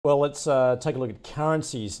Well, let's take a look at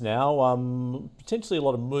currencies now. Potentially a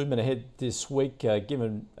lot of movement ahead this week,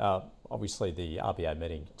 given obviously the RBA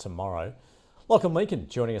meeting tomorrow. Lachlan Meakin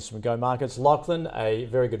joining us from Go Markets. Lachlan, a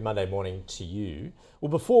very good Monday morning to you. Well,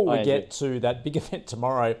 before we Hi, Andrew. get to that big event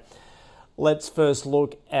tomorrow, let's first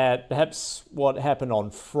look at perhaps what happened on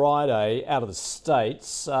Friday out of the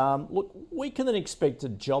States. Look, weaker than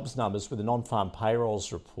expected jobs numbers with the non-farm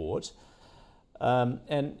payrolls report.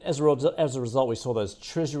 And as a result, we saw those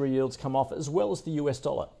treasury yields come off as well as the US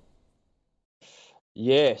dollar.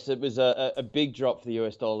 Yes, it was a big drop for the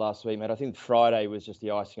US dollar last week, mate. I think Friday was just the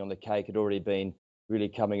icing on the cake. It had already been really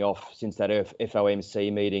coming off since that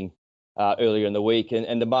FOMC meeting earlier in the week,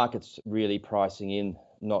 and the market's really pricing in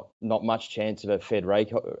not much chance of a Fed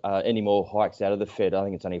rate any more hikes out of the Fed. I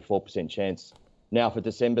think it's only a 4% chance now for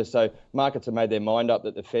December. So markets have made their mind up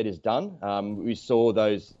that the Fed is done. We saw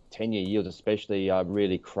those 10-year yields especially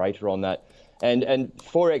really crater on that. And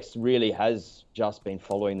Forex really has just been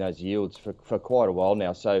following those yields for quite a while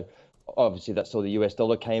now. So obviously that saw the US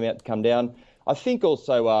dollar come down. I think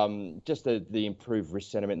also just the improved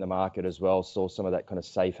risk sentiment in the market as well saw some of that kind of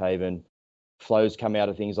safe haven flows come out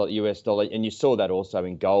of things like the US dollar. And you saw that also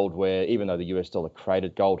in gold, where even though the US dollar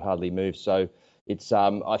cratered, gold hardly moved. So it's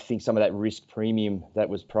I think some of that risk premium that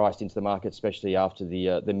was priced into the market, especially after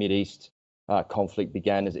the Mid East conflict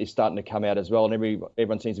began, is starting to come out as well, and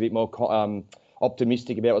everyone seems a bit more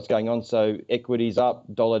optimistic about what's going on. So equities up,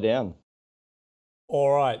 dollar down.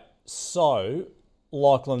 All right, so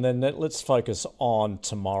Lachlan, then let's focus on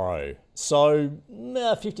tomorrow. So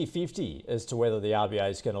 50-50 as to whether the RBA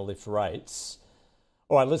is going to lift rates.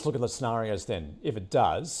 All right, let's look at the scenarios then. If it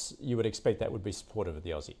does, you would expect that would be supportive of the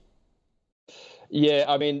Aussie. Yeah,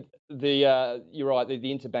 I mean, you're right. The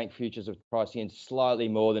interbank futures are pricing in slightly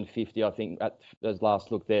more than 50, I think, at the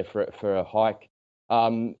last look there for a hike.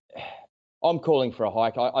 I'm calling for a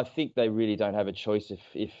hike. I think they really don't have a choice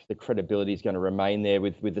if the credibility is going to remain there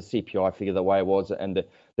with the CPI figure the way it was, and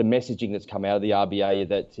the messaging that's come out of the RBA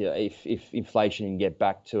that if inflation can get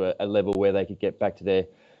back to a level where they could get back to their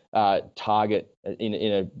target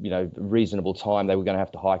in a reasonable time, they were going to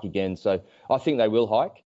have to hike again. So I think they will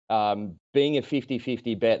hike. Being a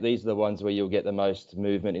 50-50 bet, these are the ones where you'll get the most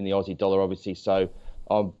movement in the Aussie dollar, obviously. So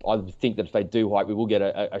I think that if they do hike, we will get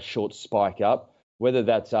a short spike up. Whether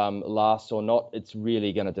that lasts or not, it's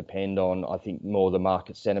really going to depend on, I think, more the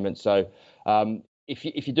market sentiment. So if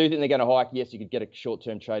you do think they're going to hike, yes, you could get a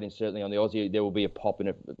short-term trade, and certainly on the Aussie, there will be a pop in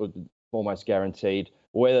it, almost guaranteed.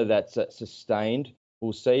 Whether that's sustained,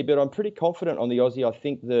 we'll see. But I'm pretty confident on the Aussie. I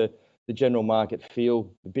think the general market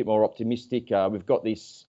feel a bit more optimistic. We've got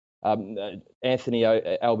this Anthony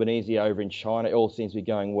Albanese over in China. It all seems to be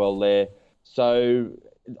going well there. So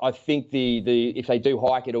I think if they do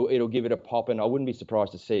hike, it'll give it a pop, and I wouldn't be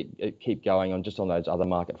surprised to see it keep going on just on those other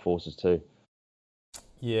market forces too.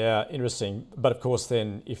 Yeah, interesting. But of course,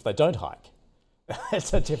 then if they don't hike,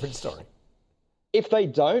 it's a different story. If they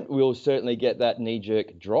don't, we'll certainly get that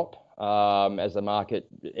knee-jerk drop as the market,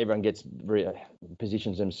 everyone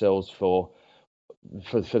positions themselves for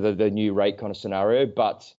the new rate kind of scenario.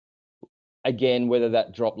 But again, whether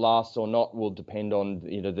that drop lasts or not will depend on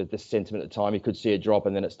the sentiment at the time. You could see a drop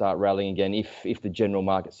and then it start rallying again if the general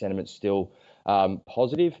market sentiment's still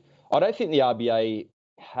positive. I don't think the RBA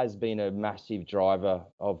has been a massive driver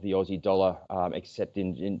of the Aussie dollar, except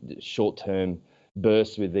in short-term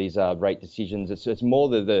bursts with these rate decisions. It's more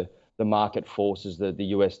the market forces, the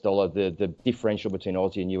US dollar, the differential between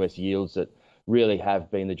Aussie and US yields that really have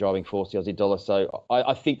been the driving force, the Aussie dollar. So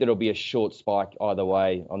I think there'll be a short spike either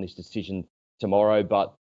way on this decision tomorrow,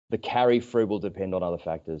 but the carry through will depend on other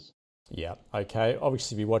factors. Yeah, okay.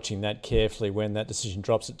 Obviously be watching that carefully when that decision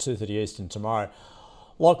drops at 2:30 Eastern tomorrow.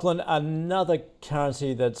 Lachlan, another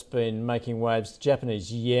currency that's been making waves,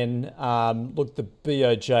 Japanese yen. Look, the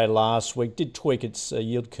BOJ last week did tweak its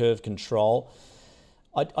yield curve control.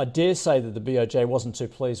 I dare say that the BOJ wasn't too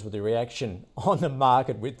pleased with the reaction on the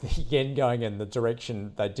market with the yen going in the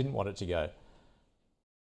direction they didn't want it to go.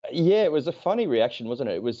 Yeah, it was a funny reaction, wasn't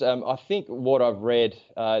it? It was, I think what I've read,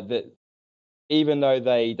 that even though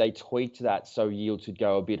they tweaked that so yields would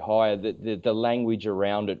go a bit higher, the language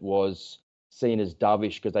around it was seen as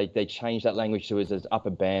dovish because they changed that language to as upper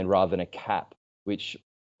band rather than a cap, which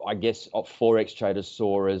I guess Forex traders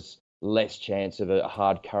saw as less chance of a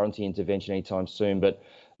hard currency intervention anytime soon. But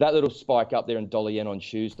that little spike up there in dollar yen on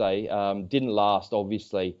Tuesday didn't last,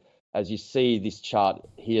 obviously. As you see this chart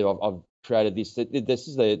here, I've created this. This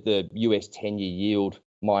is the US 10-year yield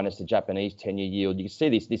minus the Japanese 10-year yield. You can see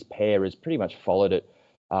this pair has pretty much followed it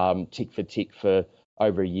tick for tick for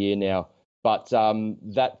over a year now. But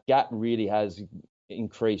that gap really has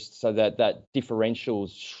increased, so that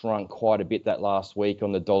differentials shrunk quite a bit that last week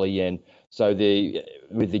on the dollar yen. So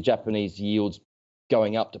with the Japanese yields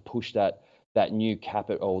going up to push that new cap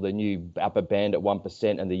or the new upper band at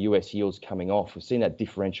 1%, and the US yields coming off, we've seen that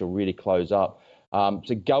differential really close up.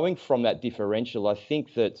 So going from that differential, I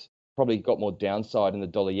think that probably got more downside in the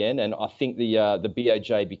dollar yen, and I think the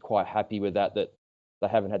BOJ be quite happy with that they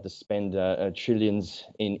haven't had to spend trillions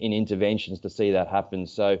in interventions to see that happen.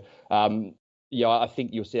 So yeah, I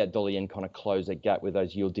think you'll see that dollar yen kind of close that gap with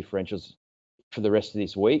those yield differentials for the rest of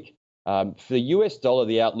this week. For the US dollar,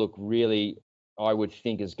 the outlook really, I would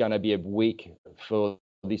think, is going to be a week for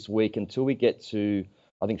this week until we get to,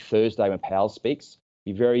 I think, Thursday when Powell speaks.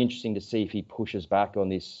 Be very interesting to see if he pushes back on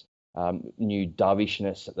this new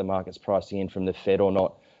dovishness that the market's pricing in from the Fed or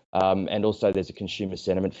not. And also there's a consumer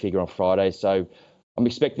sentiment figure on Friday. So I'm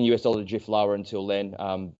expecting the US dollar to drift lower until then.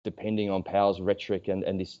 Depending on Powell's rhetoric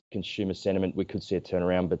and this consumer sentiment, we could see a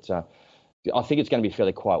turnaround. But I think it's going to be a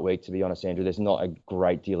fairly quiet week, to be honest, Andrew. There's not a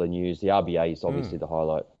great deal of news. The RBA is obviously the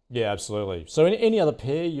highlight. Yeah, absolutely. So any other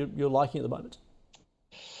pair you're liking at the moment?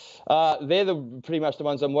 They're pretty much the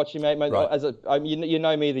ones I'm watching, mate. Right. You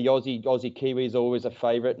know me, the Aussie Kiwi is always a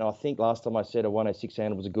favourite, and I think last time I said a 106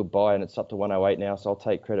 handle was a good buy, and it's up to 108 now, so I'll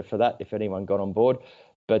take credit for that if anyone got on board.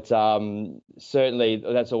 But certainly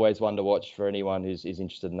that's always one to watch for anyone who's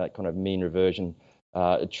interested in that kind of mean reversion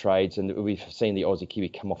trades. And we've seen the Aussie Kiwi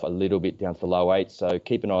come off a little bit down to the low 8, so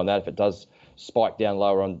keep an eye on that. If it does spike down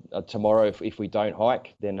lower on tomorrow, if we don't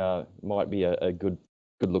hike, then might be a good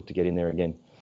look to get in there again.